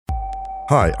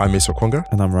Hi, I'm Musa Okwonga.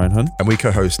 And I'm Ryan Hunn. And we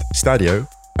co-host Stadio,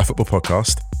 a football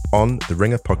podcast on the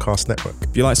Ringer Podcast Network.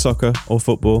 If you like soccer or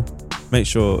football, make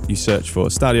sure you search for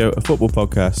Stadio, a football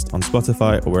podcast on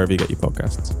Spotify or wherever you get your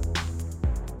podcasts.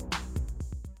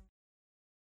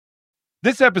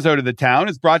 This episode of The Town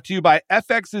is brought to you by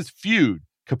FX's Feud,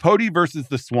 Capote versus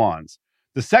the Swans.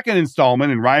 The second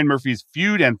installment in Ryan Murphy's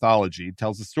Feud anthology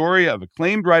tells the story of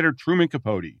acclaimed writer Truman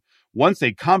Capote, once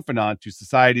a confidant to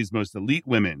society's most elite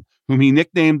women, whom he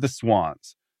nicknamed the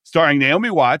Swans. Starring Naomi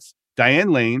Watts,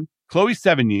 Diane Lane, Chloe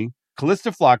Sevigny,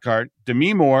 Callista Flockhart,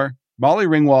 Demi Moore, Molly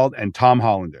Ringwald, and Tom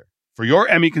Hollander. For your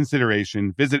Emmy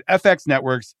consideration, visit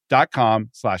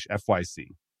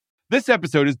fxnetworks.com/FYC. This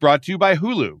episode is brought to you by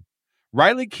Hulu.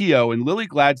 Riley Keough and Lily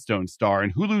Gladstone star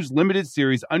in Hulu's limited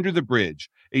series Under the Bridge,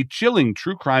 a chilling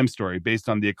true crime story based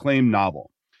on the acclaimed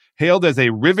novel. Hailed as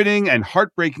a riveting and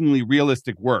heartbreakingly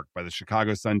realistic work by the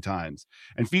Chicago Sun-Times,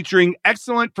 and featuring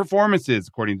excellent performances,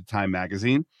 according to Time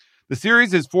magazine, the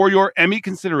series is for your Emmy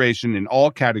consideration in all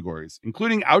categories,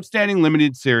 including Outstanding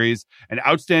Limited Series and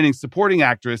Outstanding Supporting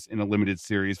Actress in a Limited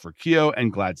Series for Keough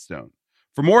and Gladstone.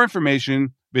 For more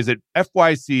information, visit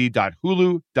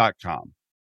fyc.hulu.com.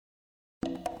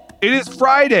 It is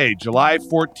Friday, July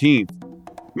 14th.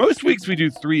 Most weeks we do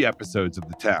 3 episodes of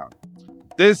The Town.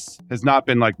 This has not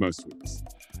been like most weeks.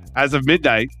 As of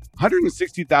midnight,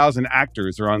 160,000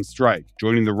 actors are on strike,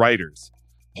 joining the writers.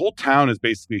 The whole town is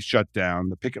basically shut down.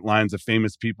 The picket lines of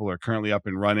famous people are currently up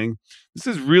and running. This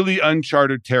is really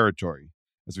uncharted territory.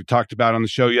 As we talked about on the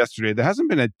show yesterday, there hasn't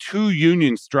been a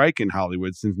 2-union strike in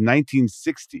Hollywood since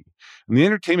 1960. And the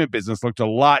entertainment business looked a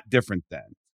lot different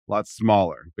then, a lot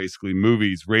smaller. Basically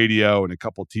movies, radio, and a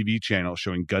couple TV channels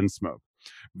showing Gunsmoke.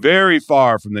 Very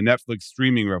far from the Netflix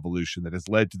streaming revolution that has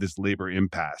led to this labor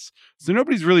impasse. So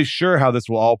nobody's really sure how this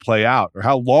will all play out or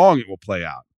how long it will play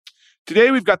out.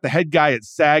 Today, we've got the head guy at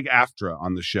SAG-AFTRA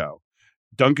on the show.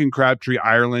 Duncan Crabtree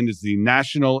Ireland is the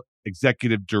national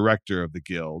executive director of the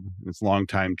Guild and its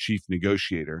longtime chief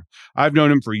negotiator. I've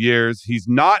known him for years. He's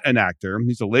not an actor.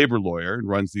 He's a labor lawyer and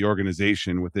runs the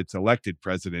organization with its elected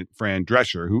president, Fran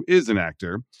Drescher, who is an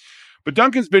actor. But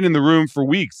Duncan's been in the room for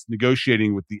weeks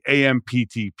negotiating with the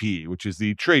AMPTP, which is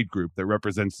the trade group that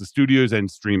represents the studios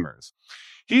and streamers.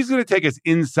 He's going to take us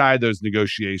inside those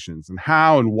negotiations and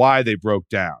how and why they broke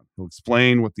down. He'll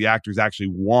explain what the actors actually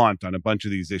want on a bunch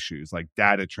of these issues, like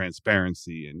data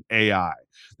transparency and AI.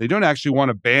 They don't actually want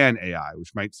to ban AI,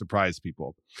 which might surprise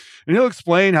people. And he'll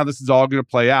explain how this is all going to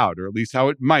play out, or at least how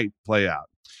it might play out.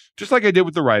 Just like I did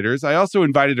with the writers, I also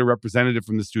invited a representative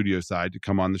from the studio side to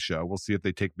come on the show. We'll see if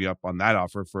they take me up on that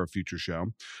offer for a future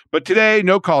show. But today,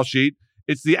 no call sheet.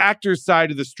 It's the actors'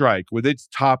 side of the strike with its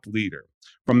top leader.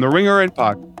 From The Ringer and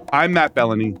Puck, I'm Matt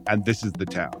Bellany, and this is The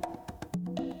Town.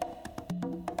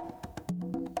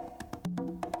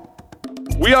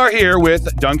 We are here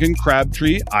with Duncan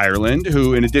Crabtree Ireland,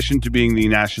 who, in addition to being the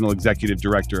national executive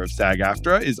director of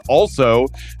SAG-AFTRA, is also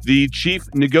the chief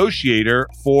negotiator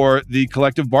for the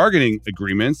collective bargaining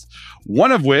agreements,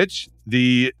 one of which,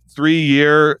 the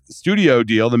 3-year studio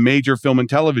deal, the major film and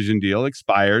television deal,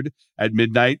 expired at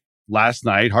midnight last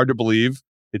night. Hard to believe.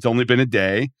 It's only been a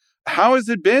day. How has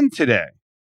it been today?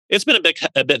 It's been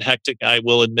a bit hectic, I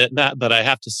will admit that, but I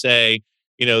have to say,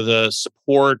 the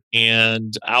support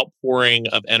and outpouring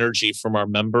of energy from our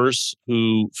members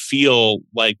who feel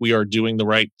like we are doing the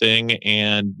right thing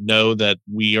and know that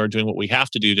we are doing what we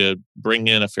have to do to bring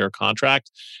in a fair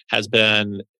contract has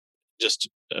been just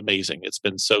amazing. It's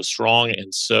been so strong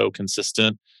and so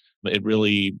consistent. It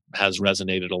really has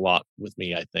resonated a lot with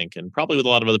me, I think, and probably with a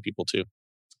lot of other people too.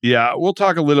 Yeah, we'll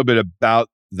talk a little bit about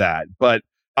that, but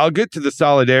I'll get to the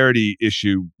solidarity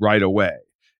issue right away.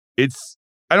 I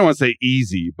don't want to say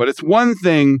easy, but it's one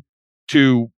thing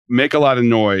to make a lot of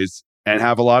noise and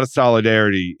have a lot of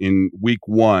solidarity in week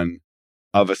 1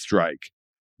 of a strike.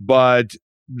 But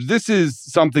this is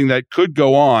something that could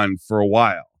go on for a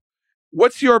while.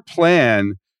 What's your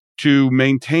plan to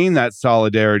maintain that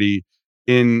solidarity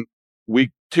in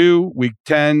week 2, week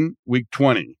 10, week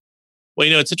 20? Well,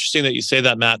 it's interesting that you say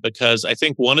that, Matt, because I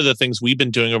think one of the things we've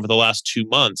been doing over the last 2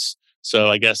 months,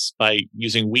 so I guess by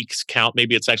using weeks count,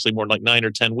 maybe it's actually more like 9 or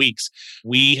 10 weeks,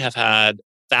 we have had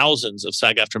thousands of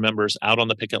SAG-AFTRA members out on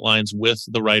the picket lines with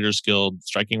the Writers Guild,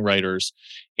 striking writers.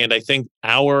 And I think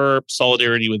our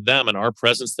solidarity with them and our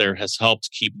presence there has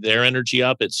helped keep their energy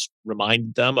up. It's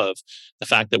reminded them of the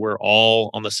fact that we're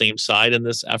all on the same side in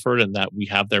this effort and that we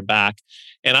have their back.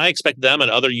 And I expect them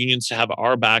and other unions to have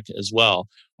our back as well.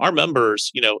 Our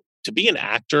members, to be an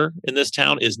actor in this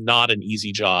town is not an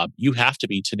easy job. You have to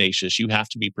be tenacious, you have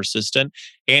to be persistent,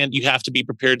 and you have to be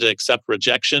prepared to accept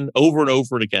rejection over and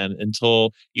over again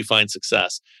until you find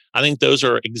success. I think those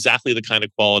are exactly the kind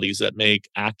of qualities that make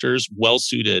actors well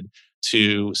suited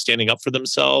to standing up for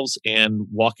themselves and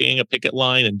walking a picket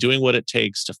line and doing what it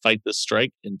takes to fight this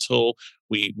strike until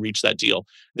we reach that deal.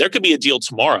 There could be a deal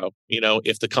tomorrow,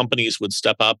 if the companies would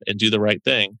step up and do the right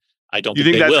thing. I don't You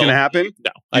think think they that's will. going to happen?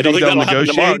 No, I I don't think they'll that'll happen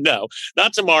tomorrow. negotiate? No,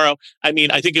 not tomorrow. I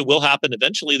mean, I think it will happen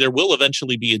eventually. There will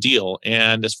eventually be a deal.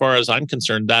 And as far as I'm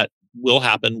concerned, that will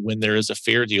happen when there is a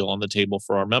fair deal on the table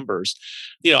for our members.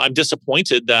 I'm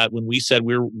disappointed that when we said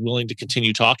we're willing to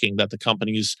continue talking, that the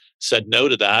companies said no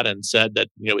to that and said that,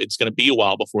 it's going to be a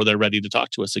while before they're ready to talk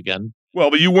to us again. Well,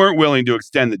 but you weren't willing to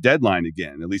extend the deadline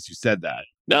again. At least you said that.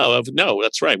 No,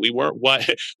 that's right. We weren't.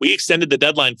 We extended the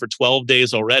deadline for 12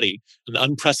 days already, an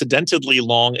unprecedentedly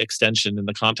long extension in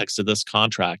the context of this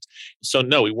contract. So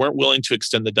no, we weren't willing to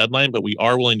extend the deadline, but we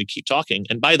are willing to keep talking.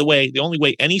 And by the way, the only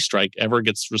way any strike ever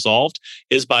gets resolved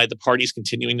is by the parties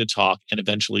continuing to talk and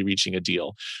eventually reaching a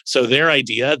deal. So their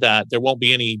idea that there won't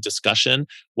be any discussion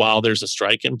while there's a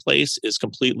strike in place is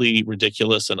completely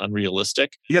ridiculous and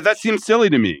unrealistic. Yeah, that seems silly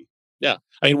to me. Yeah.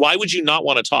 I mean, why would you not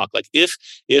want to talk? Like if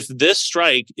this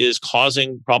strike is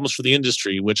causing problems for the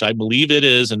industry, which I believe it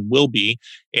is and will be,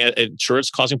 and sure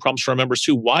it's causing problems for our members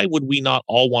too, why would we not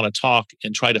all want to talk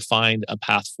and try to find a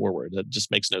path forward? That just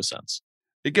makes no sense.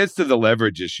 It gets to the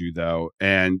leverage issue, though.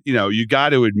 And, you got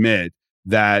to admit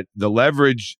that the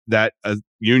leverage that a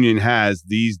union has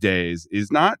these days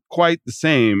is not quite the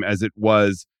same as it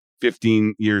was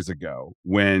 15 years ago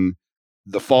when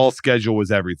the fall schedule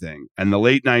was everything and the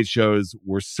late night shows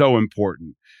were so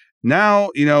important.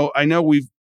 Now, I know we've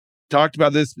talked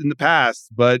about this in the past,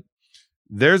 but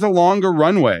there's a longer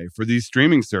runway for these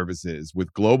streaming services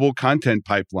with global content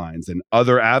pipelines and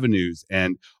other avenues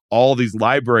and all these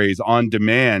libraries on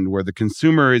demand where the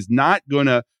consumer is not going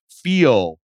to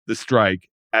feel the strike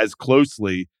as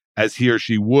closely as he or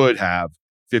she would have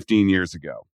 15 years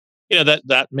ago.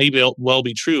 That may well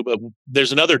be true, but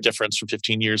there's another difference from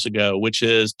 15 years ago, which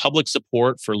is public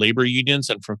support for labor unions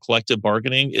and for collective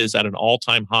bargaining is at an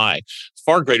all-time high,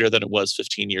 far greater than it was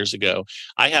 15 years ago.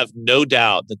 I have no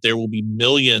doubt that there will be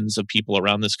millions of people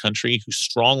around this country who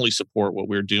strongly support what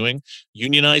we're doing,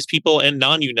 unionized people and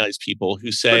non-unionized people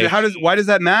who say, why does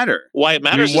that matter? Why it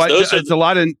matters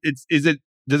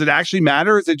Does it actually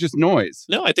matter or is it just noise?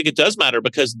 No, I think it does matter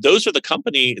because those are the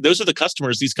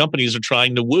customers these companies are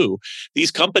trying to woo. These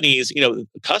companies,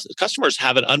 customers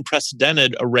have an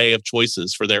unprecedented array of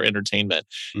choices for their entertainment,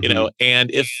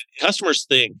 and if customers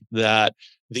think that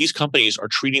these companies are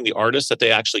treating the artists that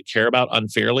they actually care about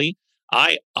unfairly,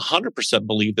 I 100%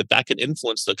 believe that can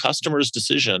influence the customer's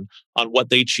decision on what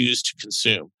they choose to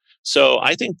consume. So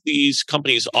I think these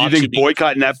companies ought to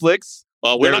boycott Netflix?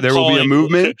 Well, there will be a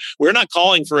movement. We're not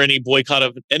calling for any boycott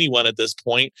of anyone at this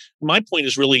point. My point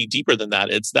is really deeper than that.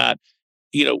 It's that,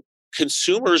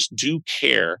 consumers do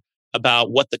care about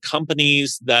what the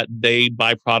companies that they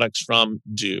buy products from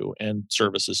do and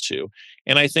services to.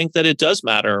 And I think that it does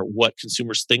matter what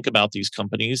consumers think about these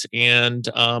companies. And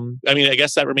I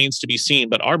guess that remains to be seen,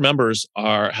 but our members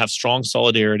have strong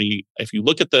solidarity. If you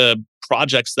look at the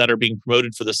projects that are being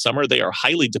promoted for the summer, they are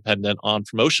highly dependent on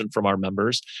promotion from our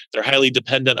members. They're highly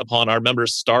dependent upon our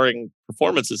members starring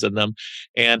performances in them.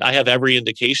 And I have every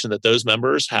indication that those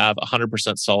members have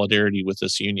 100% solidarity with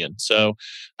this union. So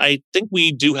I think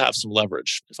we do have some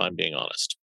leverage, if I'm being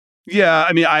honest. Yeah,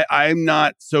 I'm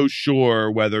not so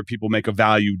sure whether people make a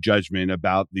value judgment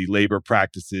about the labor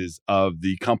practices of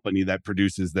the company that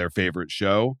produces their favorite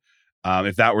show.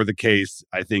 If that were the case,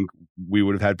 I think we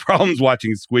would have had problems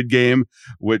watching Squid Game,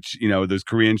 which, those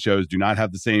Korean shows do not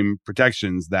have the same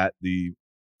protections that the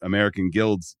American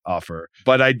guilds offer.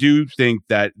 But I do think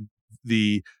that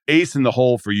the ace in the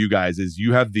hole for you guys is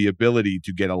you have the ability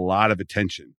to get a lot of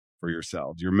attention for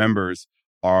yourselves. Your members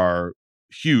are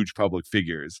huge public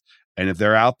figures. And if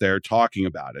they're out there talking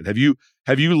about it,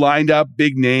 have you lined up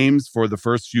big names for the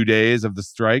first few days of the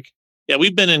strike? Yeah,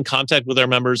 we've been in contact with our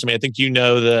members. I think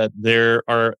that there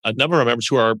are a number of members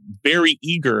who are very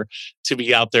eager to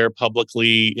be out there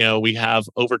publicly. We have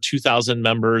over 2,000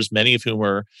 members, many of whom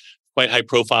are quite high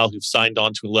profile, who've signed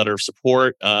on to a letter of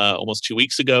support almost 2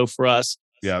 weeks ago for us.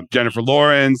 Yeah, Jennifer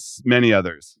Lawrence, many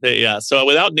others. Yeah. So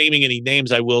without naming any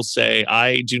names, I will say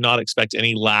I do not expect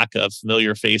any lack of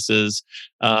familiar faces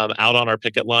out on our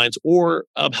picket lines or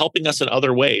helping us in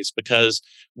other ways, because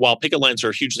while picket lines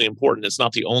are hugely important, it's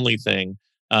not the only thing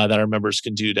that our members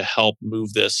can do to help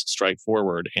move this strike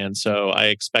forward. And so I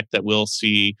expect that we'll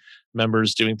see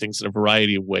members doing things in a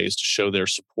variety of ways to show their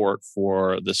support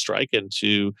for the strike and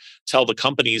to tell the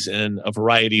companies in a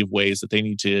variety of ways that they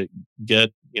need to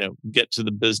get to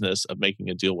the business of making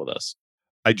a deal with us.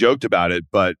 I joked about it,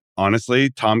 but honestly,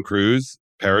 Tom Cruise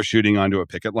parachuting onto a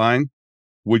picket line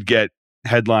would get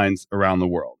headlines around the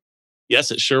world. Yes,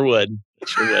 it sure would. It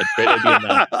sure would. Great idea,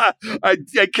 Matt.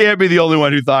 I can't be the only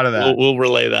one who thought of that. We'll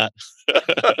relay that.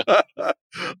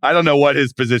 I don't know what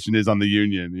his position is on the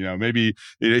union. Maybe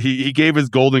he gave his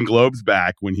Golden Globes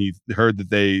back when he heard that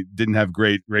they didn't have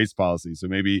great race policy. So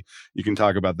maybe you can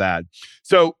talk about that.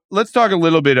 So let's talk a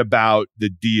little bit about the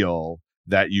deal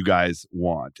that you guys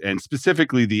want, and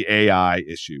specifically the AI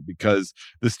issue, because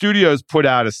the studios put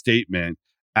out a statement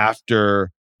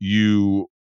after you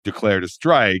declared a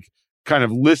strike, kind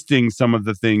of listing some of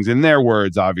the things, in their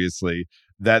words, obviously,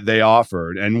 that they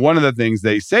offered. And one of the things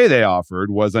they say they offered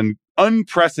was an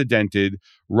unprecedented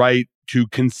right to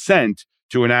consent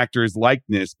to an actor's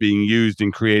likeness being used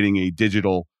in creating a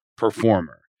digital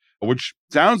performer, which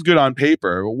sounds good on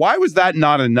paper. Why was that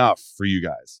not enough for you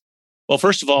guys? Well,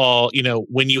 first of all,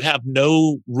 when you have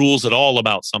no rules at all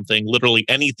about something, literally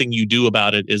anything you do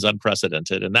about it is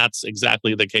unprecedented. And that's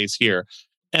exactly the case here.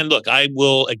 And look, I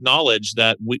will acknowledge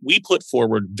that we put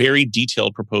forward very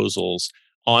detailed proposals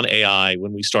on AI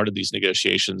when we started these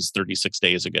negotiations 36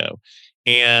 days ago.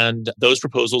 And those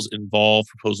proposals involve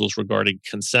proposals regarding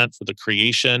consent for the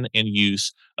creation and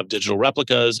use of digital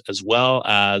replicas, as well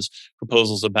as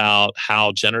proposals about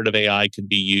how generative AI can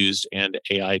be used and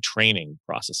AI training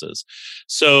processes.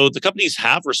 So the companies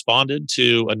have responded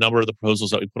to a number of the proposals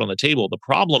that we put on the table. The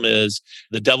problem is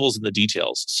the devil's in the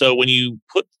details. So when you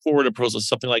put forward a proposal,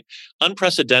 something like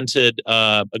unprecedented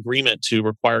agreement to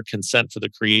require consent for the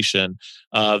creation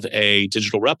of a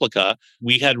digital replica,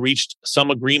 we had reached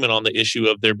some agreement on the issue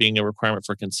of there being a requirement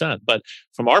for consent. But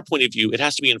from our point of view, it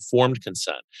has to be informed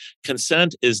consent.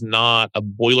 Consent is not a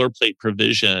boilerplate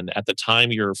provision at the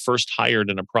time you're first hired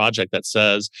in a project that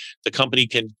says the company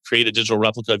can create a digital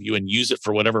replica of you and use it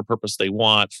for whatever purpose they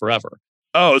want forever.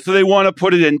 Oh, so they want to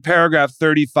put it in paragraph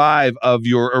 35 of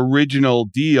your original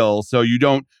deal, so you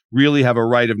don't really have a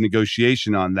right of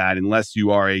negotiation on that unless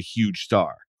you are a huge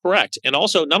star. Correct. And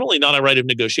also, not only not a right of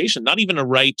negotiation, not even a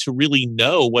right to really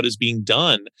know what is being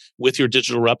done with your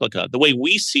digital replica. The way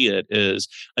we see it is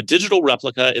a digital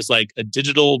replica is like a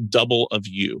digital double of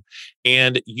you.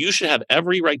 And you should have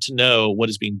every right to know what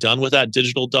is being done with that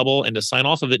digital double and to sign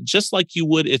off of it just like you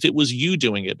would if it was you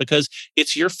doing it, because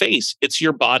it's your face, it's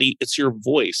your body, it's your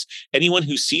voice. Anyone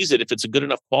who sees it, if it's a good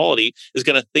enough quality, is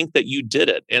going to think that you did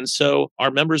it. And so our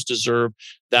members deserve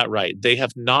that right. They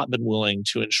have not been willing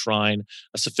to enshrine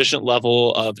a sufficient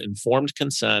level of informed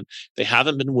consent. They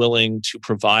haven't been willing to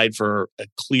provide for a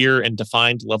clear and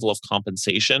defined level of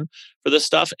compensation for this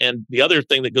stuff. And the other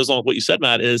thing that goes along with what you said,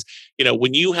 Matt, is,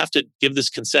 when you have to give this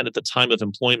consent at the time of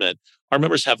employment, our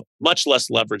members have much less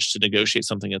leverage to negotiate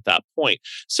something at that point.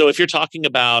 So if you're talking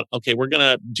about, okay, we're going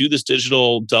to do this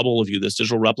digital double of you, this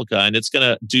digital replica, and it's going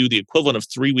to do the equivalent of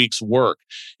 3 weeks work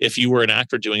if you were an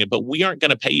actor doing it, but we aren't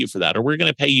going to pay you for that, or we're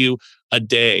going to pay you a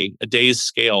day's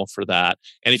scale for that.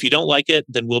 And if you don't like it,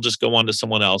 then we'll just go on to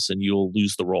someone else and you'll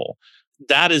lose the role.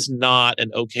 That is not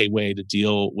an okay way to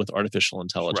deal with artificial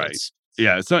intelligence. Right.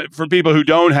 Yeah. So for people who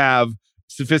don't have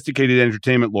sophisticated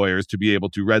entertainment lawyers to be able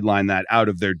to redline that out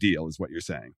of their deal is what you're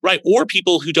saying. Right. Or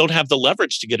people who don't have the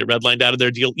leverage to get it redlined out of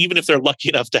their deal, even if they're lucky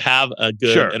enough to have a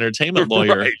good entertainment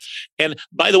lawyer. Right. And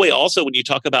by the way, also, when you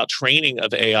talk about training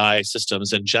of AI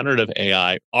systems and generative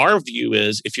AI, our view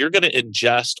is if you're going to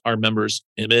ingest our members'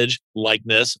 image,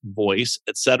 likeness, voice,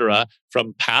 etc.,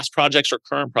 from past projects or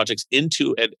current projects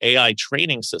into an AI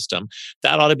training system,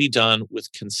 that ought to be done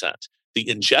with consent. The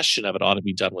ingestion of it ought to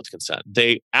be done with consent.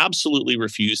 They absolutely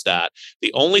refuse that.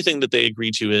 The only thing that they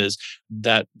agree to is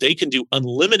that they can do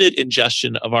unlimited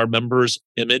ingestion of our members'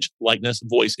 image, likeness,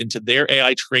 voice into their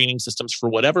AI training systems for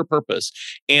whatever purpose.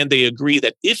 And they agree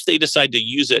that if they decide to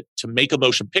use it to make a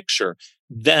motion picture,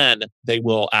 then they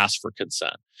will ask for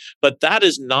consent. But that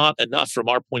is not enough from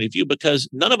our point of view, because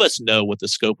none of us know what the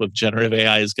scope of generative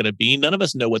AI is going to be. None of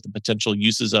us know what the potential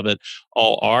uses of it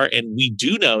all are. And we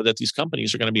do know that these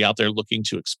companies are going to be out there looking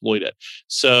to exploit it.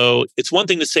 So it's one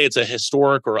thing to say it's a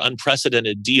historic or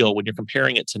unprecedented deal when you're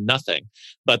comparing it to nothing.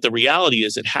 But the reality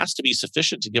is it has to be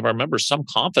sufficient to give our members some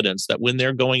confidence that when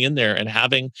they're going in there and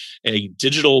having a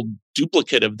digital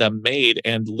duplicate of them made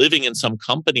and living in some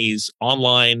company's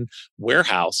online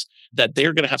warehouse, that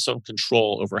they're going to have some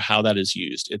control over how that is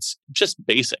used. It's just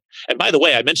basic. And by the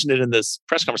way, I mentioned it in this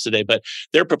press conference today, but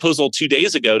their proposal 2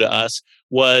 days ago to us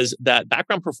was that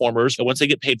background performers, once they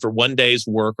get paid for 1 day's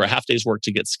work or a half day's work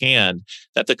to get scanned,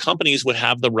 that the companies would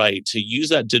have the right to use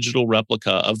that digital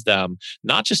replica of them,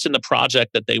 not just in the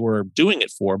project that they were doing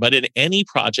it for, but in any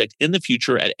project in the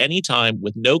future at any time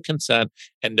with no consent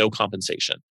and no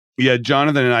compensation. Yeah,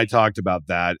 Jonathan and I talked about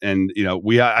that, and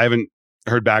I haven't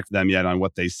heard back from them yet on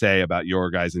what they say about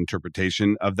your guys'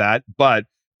 interpretation of that, but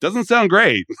doesn't sound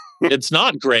great. It's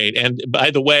not great. And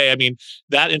by the way, I mean,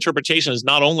 that interpretation is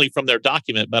not only from their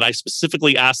document, but I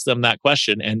specifically asked them that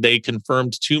question, and they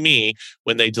confirmed to me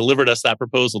when they delivered us that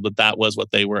proposal that that was what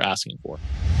they were asking for.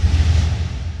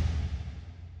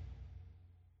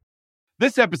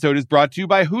 This episode is brought to you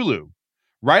by Hulu.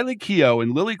 Riley Keough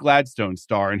and Lily Gladstone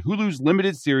star in Hulu's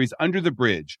limited series Under the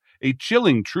Bridge, a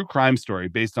chilling true crime story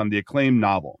based on the acclaimed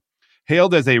novel.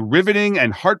 Hailed as a riveting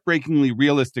and heartbreakingly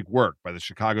realistic work by the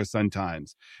Chicago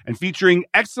Sun-Times, and featuring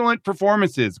excellent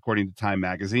performances, according to Time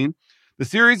magazine, the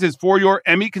series is for your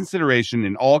Emmy consideration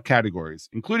in all categories,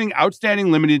 including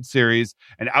Outstanding Limited Series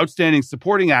and Outstanding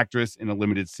Supporting Actress in a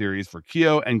Limited Series for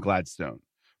Keough and Gladstone.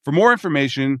 For more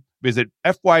information, visit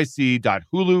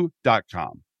fyc.hulu.com.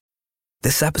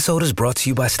 This episode is brought to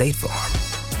you by State Farm.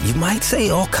 You might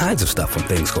say all kinds of stuff when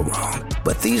things go wrong,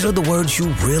 but these are the words you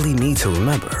really need to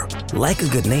remember. Like a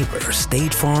good neighbor,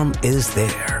 State Farm is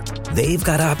there. They've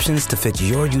got options to fit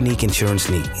your unique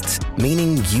insurance needs,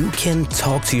 meaning you can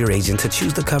talk to your agent to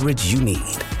choose the coverage you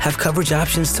need, have coverage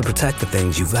options to protect the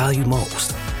things you value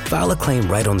most, file a claim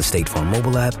right on the State Farm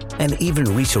mobile app, and even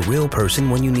reach a real person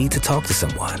when you need to talk to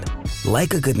someone.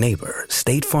 Like a good neighbor,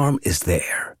 State Farm is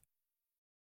there.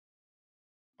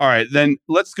 All right, then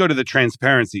let's go to the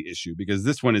transparency issue, because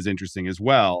this one is interesting as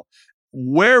well.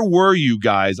 Where were you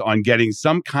guys on getting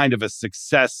some kind of a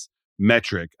success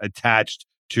metric attached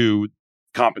to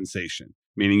compensation?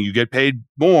 Meaning you get paid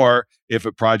more if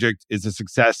a project is a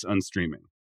success on streaming.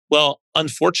 Well,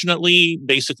 unfortunately,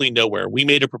 basically nowhere. We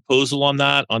made a proposal on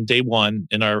that on day one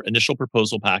in our initial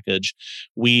proposal package.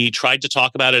 We tried to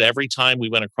talk about it every time we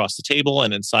went across the table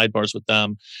and in sidebars with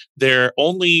them. Their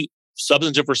only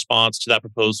substantive response to that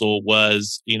proposal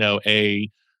was, a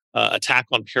attack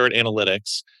on parent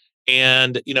analytics.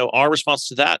 And, our response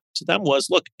to them was,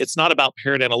 look, it's not about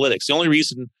parent analytics. The only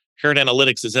reason parent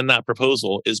analytics is in that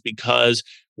proposal is because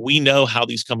we know how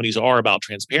these companies are about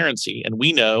transparency. And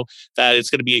we know that it's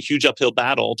going to be a huge uphill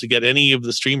battle to get any of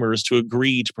the streamers to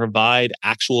agree to provide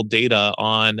actual data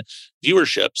on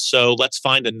viewership. So let's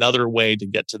find another way to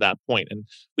get to that point. And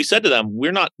we said to them,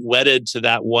 we're not wedded to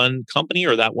that one company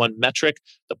or that one metric.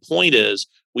 The point is,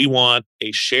 we want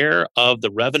a share of the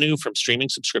revenue from streaming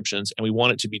subscriptions, and we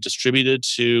want it to be distributed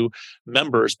to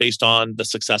members based on the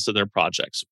success of their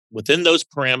projects. Within those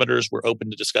parameters, we're open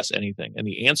to discuss anything. And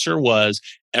the answer was,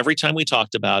 every time we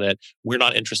talked about it, we're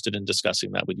not interested in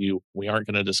discussing that with you. We aren't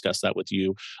going to discuss that with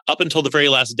you. Up until the very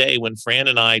last day when Fran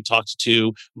and I talked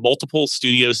to multiple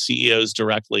studio CEOs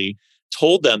directly,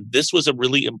 told them this was a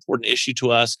really important issue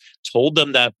to us, told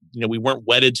them that we weren't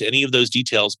wedded to any of those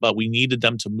details, but we needed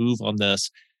them to move on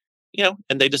this,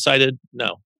 and they decided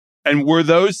no. And were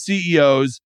those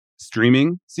CEOs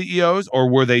streaming CEOs,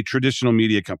 or were they traditional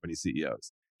media company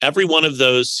CEOs? Every one of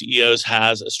those CEOs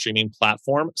has a streaming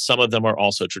platform. Some of them are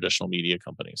also traditional media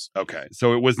companies. Okay.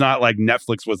 So it was not like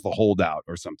Netflix was the holdout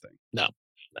or something. No.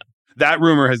 That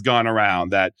rumor has gone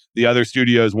around that the other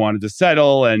studios wanted to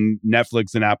settle, and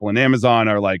Netflix and Apple and Amazon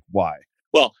are like, why?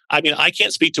 Well, I mean, I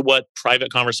can't speak to what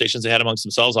private conversations they had amongst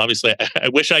themselves. Obviously, I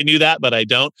wish I knew that, but I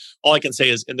don't. All I can say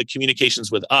is in the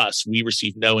communications with us, we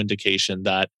received no indication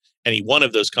that any one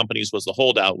of those companies was the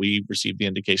holdout. We received the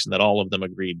indication that all of them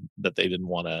agreed that they didn't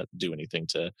want to do anything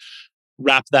to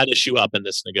wrap that issue up in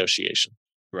this negotiation.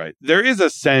 Right. There is a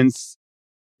sense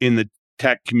in the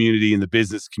tech community, in the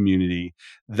business community,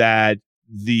 that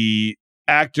the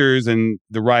actors and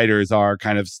the writers are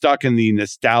kind of stuck in the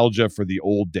nostalgia for the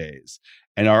old days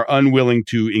and are unwilling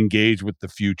to engage with the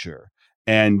future.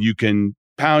 And you can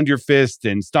pound your fist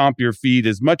and stomp your feet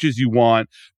as much as you want,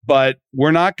 but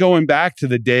we're not going back to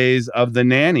the days of The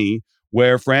Nanny,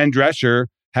 where Fran Drescher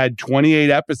had 28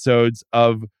 episodes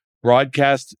of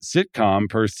broadcast sitcom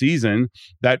per season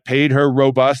that paid her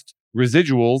robust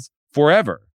residuals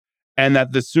forever. And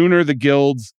that the sooner the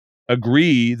guilds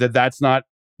agree that that's not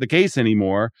the case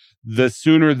anymore, the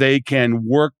sooner they can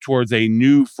work towards a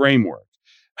new framework.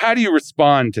 How do you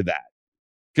respond to that?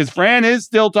 Because Fran is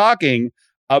still talking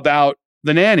about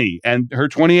The Nanny and her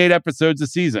 28 episodes a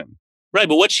season. Right,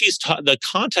 but the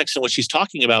context in which she's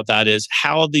talking about that is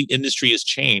how the industry has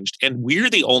changed, and we're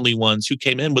the only ones who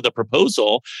came in with a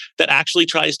proposal that actually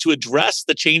tries to address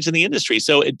the change in the industry.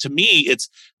 So, to me,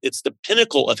 it's the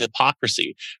pinnacle of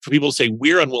hypocrisy for people to say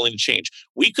we're unwilling to change.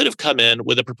 We could have come in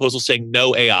with a proposal saying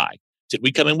no AI. Did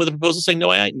we come in with a proposal saying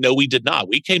no AI? No, we did not.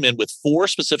 We came in with 4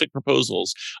 specific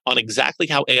proposals on exactly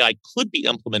how AI could be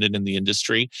implemented in the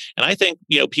industry. And I think,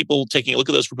 people taking a look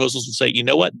at those proposals will say, you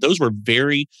know what? Those were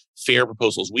very fair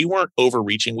proposals. We weren't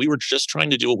overreaching. We were just trying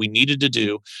to do what we needed to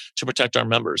do to protect our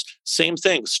members. Same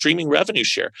thing, streaming revenue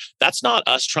share. That's not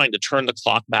us trying to turn the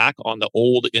clock back on the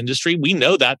old industry. We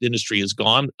know that industry is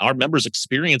gone. Our members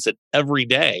experience it every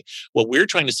day. What we're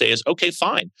trying to say is, okay,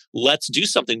 fine, let's do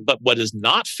something. But what is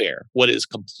not fair, what is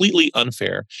completely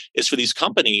unfair, is for these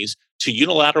companies to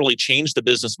unilaterally change the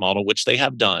business model, which they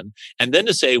have done, and then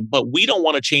to say, but we don't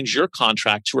want to change your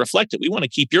contract to reflect it. We want to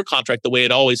keep your contract the way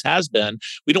it always has been.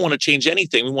 We don't want to change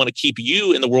anything. We want to keep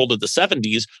you in the world of the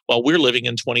 70s while we're living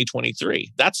in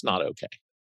 2023. That's not okay.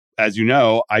 As you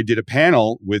know, I did a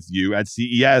panel with you at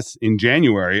CES in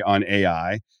January on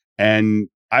AI, and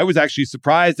I was actually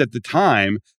surprised at the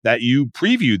time that you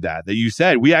previewed that you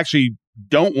said, we actually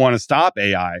don't want to stop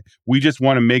AI. We just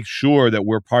want to make sure that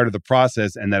we're part of the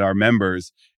process and that our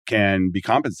members can be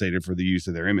compensated for the use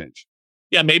of their image.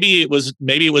 Yeah, maybe it was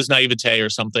naivete or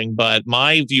something, but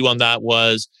my view on that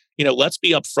was, let's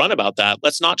be upfront about that.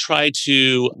 Let's not try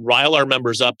to rile our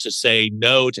members up to say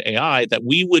no to AI, that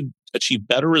we would achieve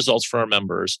better results for our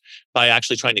members by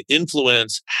actually trying to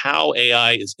influence how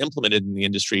AI is implemented in the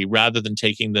industry rather than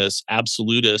taking this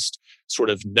absolutist sort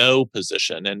of no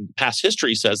position. And past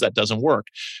history says that doesn't work.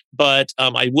 But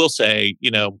I will say,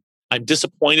 I'm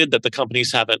disappointed that the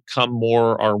companies haven't come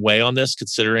more our way on this,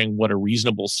 considering what a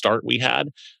reasonable start we had.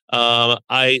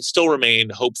 I still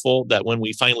remain hopeful that when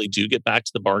we finally do get back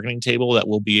to the bargaining table, that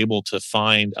we'll be able to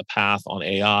find a path on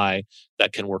AI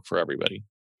that can work for everybody.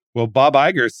 Well, Bob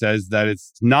Iger says that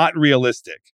it's not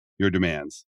realistic, your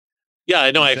demands. Yeah,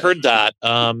 I know. I heard that.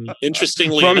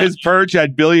 Interestingly, from his perch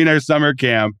at Billionaire Summer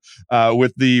Camp,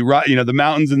 with the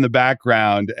mountains in the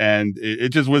background, and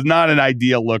it just was not an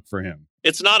ideal look for him.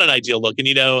 It's not an ideal look.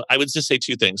 And, I would just say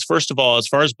 2 things. First of all, as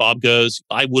far as Bob goes,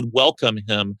 I would welcome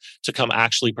him to come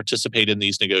actually participate in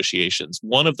these negotiations.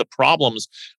 One of the problems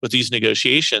with these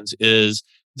negotiations is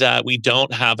that we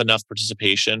don't have enough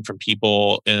participation from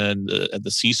people in the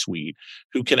C-suite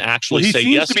who can actually say yes.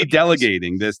 He seems to be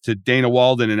delegating this to Dana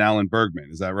Walden and Alan Bergman.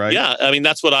 Is that right? Yeah, I mean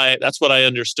that's what I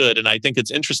understood, and I think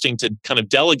it's interesting to kind of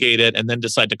delegate it and then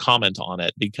decide to comment on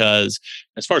it, because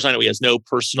as far as I know, he has no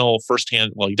personal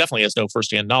firsthand. Well, he definitely has no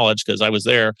firsthand knowledge, because I was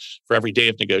there for every day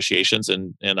of negotiations,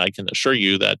 and I can assure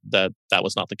you that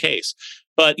was not the case.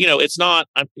 But it's not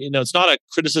a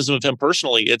criticism of him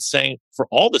personally. It's saying for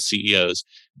all the CEOs,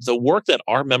 the work that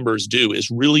our members do is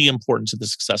really important to the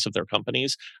success of their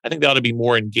companies. I think they ought to be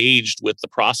more engaged with the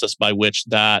process by which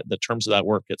the terms of that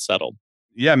work get settled.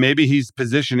 Yeah, maybe he's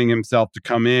positioning himself to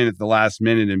come in at the last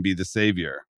minute and be the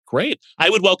savior. Great. I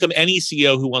would welcome any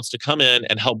CEO who wants to come in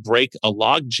and help break a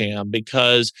log jam,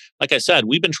 because, like I said,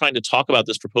 we've been trying to talk about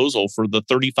this proposal for the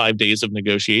 35 days of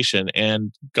negotiation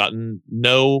and gotten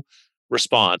no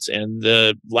response. And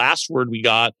the last word we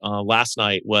got last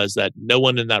night was that no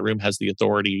one in that room has the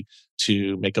authority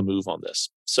to make a move on this.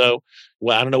 So,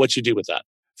 I don't know what you do with that.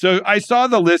 So I saw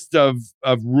the list of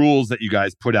rules that you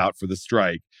guys put out for the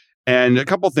strike, and a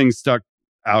couple things stuck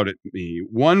out at me.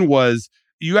 One was,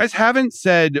 you guys haven't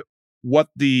said what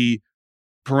the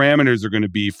parameters are going to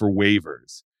be for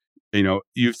waivers.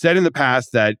 You've said in the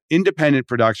past that independent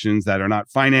productions that are not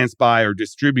financed by or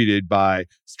distributed by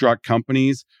struck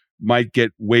companies might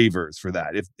get waivers for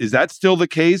that. Is that still the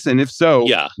case? And if so,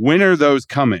 yeah. When are those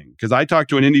coming? Because I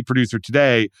talked to an indie producer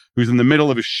today who's in the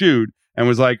middle of a shoot and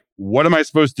was like, what am I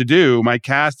supposed to do? My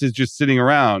cast is just sitting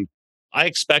around. I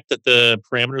expect that the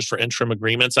parameters for interim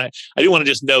agreements, I do want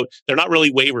to just note, they're not really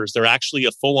waivers. They're actually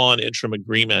a full-on interim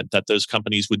agreement that those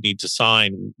companies would need to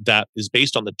sign that is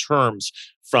based on the terms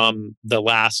from the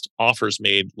last offers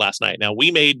made last night. Now,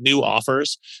 we made new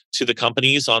offers to the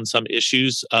companies on some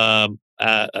issues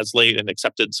as late and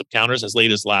accepted some counters as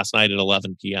late as last night at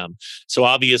 11 p.m. So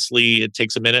obviously, it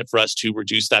takes a minute for us to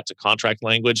reduce that to contract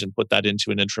language and put that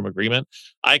into an interim agreement.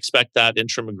 I expect that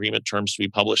interim agreement terms to be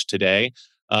published today.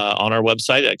 on our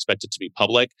website. I expect it to be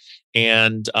public.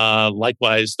 And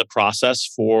likewise, the process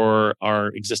for our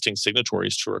existing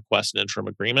signatories to request an interim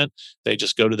agreement, they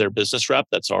just go to their business rep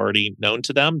that's already known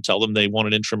to them, tell them they want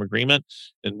an interim agreement,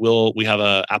 and we have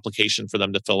an application for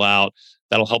them to fill out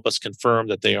that'll help us confirm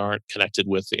that they aren't connected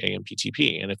with the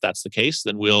AMPTP. And if that's the case,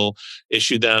 then we'll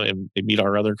issue them, and they meet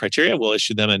our other criteria, we'll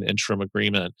issue them an interim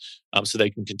agreement so they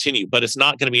can continue. But it's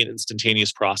not going to be an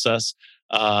instantaneous process.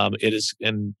 It is,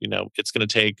 and it's going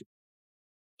to take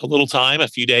a little time, a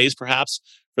few days perhaps,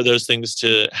 for those things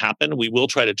to happen. We will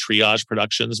try to triage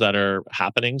productions that are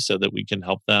happening so that we can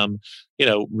help them,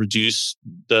 reduce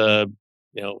the,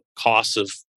 costs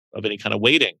of any kind of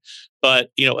waiting. But,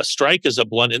 a strike is a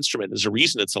blunt instrument. There's a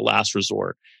reason it's a last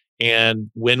resort.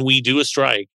 And when we do a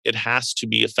strike, it has to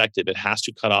be effective. It has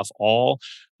to cut off all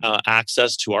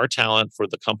access to our talent for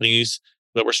the companies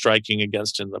that we're striking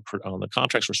against and on the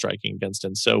contracts we're striking against.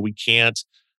 And so we can't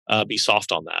be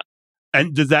soft on that.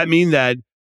 And does that mean that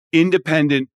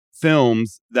independent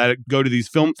films that go to these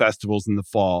film festivals in the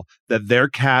fall, that their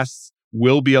casts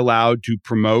will be allowed to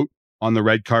promote on the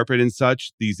red carpet and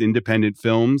such, these independent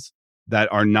films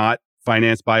that are not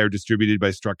financed by or distributed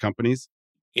by struck companies?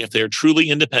 If they're truly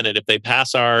independent, if they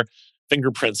pass our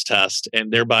fingerprints test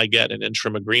and thereby get an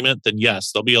interim agreement, then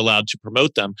yes, they'll be allowed to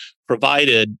promote them,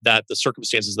 provided that the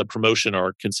circumstances of the promotion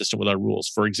are consistent with our rules.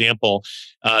 For example,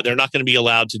 they're not going to be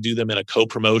allowed to do them in a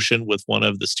co-promotion with one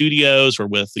of the studios or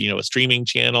with a streaming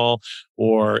channel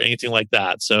or anything like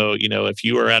that. So, if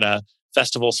you are at a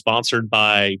festival sponsored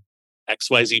by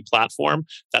XYZ platform,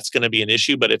 that's going to be an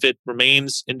issue. But if it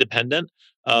remains independent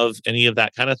of any of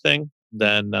that kind of thing,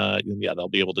 then they'll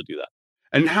be able to do that.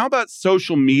 And how about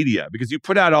social media? Because you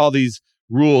put out all these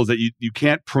rules that you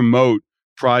can't promote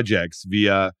projects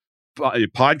via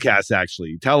podcasts,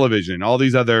 actually, television, all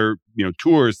these other,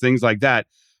 tours, things like that.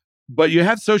 But you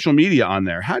have social media on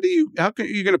there. How are you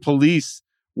going to police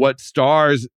what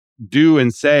stars do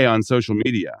and say on social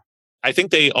media? I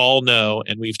think they all know,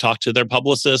 and we've talked to their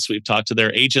publicists, we've talked to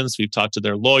their agents, we've talked to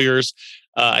their lawyers.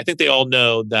 I think they all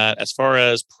know that as far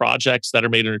as projects that are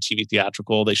made under TV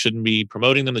theatrical, they shouldn't be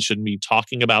promoting them. They shouldn't be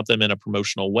talking about them in a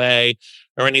promotional way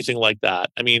or anything like that.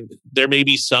 I mean, there may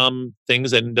be some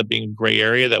things that end up being a gray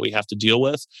area that we have to deal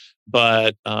with,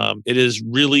 but it is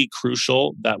really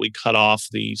crucial that we cut off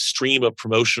the stream of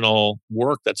promotional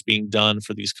work that's being done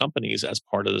for these companies as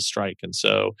part of the strike. And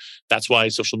so that's why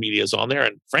social media is on there.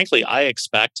 And frankly, I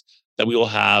expect that we will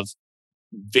have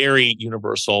very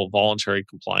universal voluntary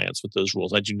compliance with those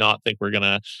rules. I do not think we're going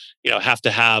to, have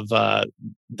to have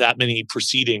that many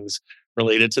proceedings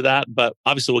related to that. But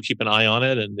obviously, we'll keep an eye on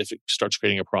it, and if it starts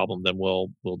creating a problem, then we'll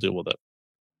deal with it.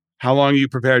 How long are you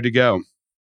prepared to go?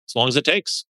 As long as it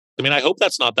takes. I mean, I hope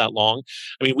that's not that long.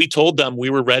 I mean, we told them we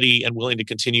were ready and willing to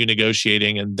continue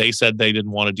negotiating, and they said they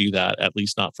didn't want to do that, at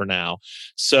least not for now.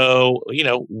 So,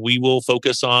 we will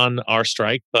focus on our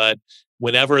strike, but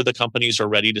whenever the companies are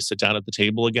ready to sit down at the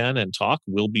table again and talk,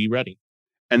 we'll be ready.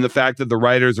 And the fact that the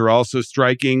writers are also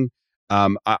striking,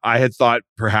 I had thought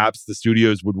perhaps the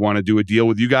studios would want to do a deal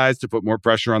with you guys to put more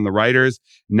pressure on the writers.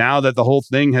 Now that the whole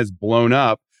thing has blown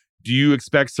up, do you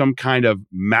expect some kind of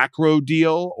macro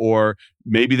deal, or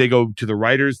maybe they go to the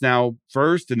writers now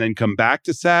first and then come back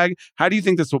to SAG? How do you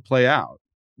think this will play out?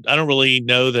 I don't really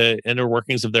know the inner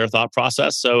workings of their thought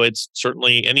process. So it's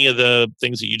certainly any of the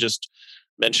things that you just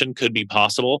mentioned could be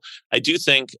possible. I do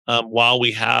think while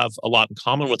we have a lot in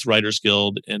common with Writers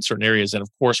Guild in certain areas, and of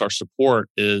course our support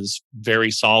is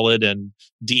very solid and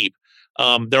deep,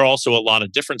 there are also a lot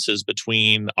of differences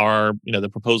between our, the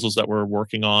proposals that we're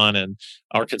working on, and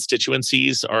our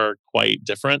constituencies are quite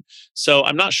different. So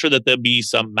I'm not sure that there'll be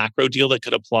some macro deal that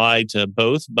could apply to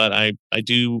both, but I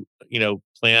do,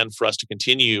 plan for us to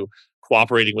continue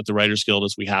cooperating with the Writers Guild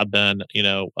as we have been.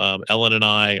 Ellen and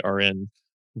I are in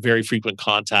very frequent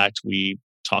contact. We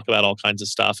talk about all kinds of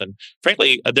stuff. And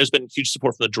frankly, there's been huge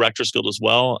support from the Directors Guild as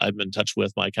well. I've been in touch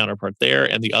with my counterpart there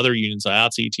and the other unions,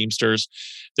 IATSE, Teamsters.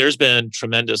 There's been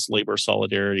tremendous labor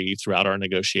solidarity throughout our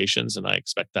negotiations, and I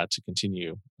expect that to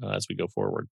continue as we go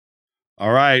forward.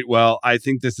 All right. Well, I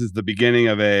think this is the beginning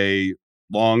of a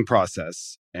long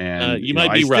process. And you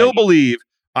might be right. I still believe,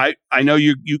 I know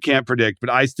you can't predict, but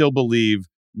I still believe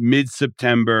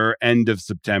mid-September, end of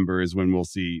September is when we'll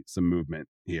see some movement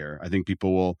here. I think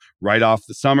people will write off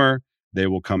the summer. They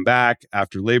will come back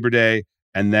after Labor Day,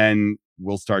 and then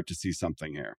we'll start to see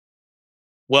something here.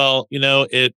 Well,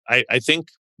 I think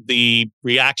the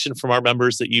reaction from our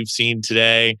members that you've seen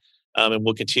today And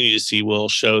we'll continue to see. We'll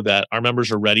show that our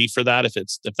members are ready for that if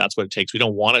that's what it takes. We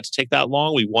don't want it to take that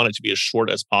long. We want it to be as short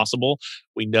as possible.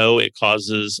 We know it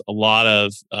causes a lot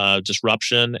of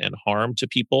disruption and harm to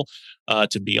people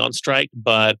to be on strike.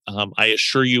 But I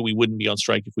assure you, we wouldn't be on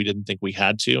strike if we didn't think we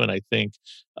had to. And I think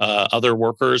other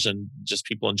workers and just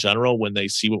people in general, when they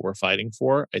see what we're fighting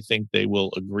for, I think they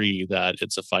will agree that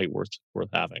it's a fight worth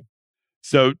having.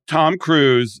 So Tom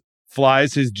Cruise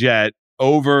flies his jet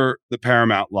over the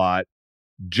Paramount lot,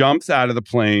 jumps out of the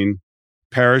plane,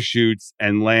 parachutes,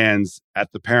 and lands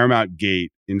at the Paramount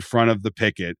gate in front of the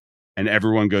picket, and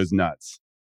everyone goes nuts.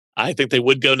 I think they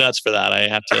would go nuts for that. I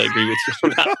have to agree with you on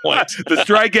that point. The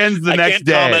strike ends the next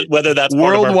day. I can't comment whether that's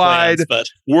part of our plans, but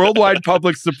worldwide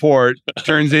public support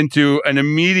turns into an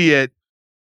immediate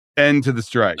end to the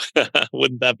strike.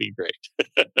 Wouldn't that be great?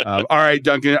 All right,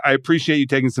 Duncan, I appreciate you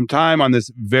taking some time on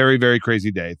this very, very crazy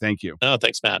day. Thank you. Oh,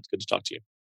 thanks, Matt. Good to talk to you.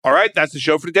 All right, that's the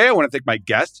show for today. I want to thank my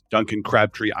guest, Duncan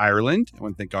Crabtree Ireland. I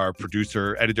want to thank our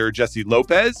producer, editor, Jesse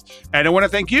Lopez. And I want to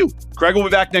thank you. Craig will be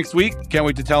back next week. Can't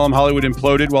wait to tell him Hollywood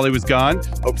imploded while he was gone.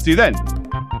 Hope to see you then.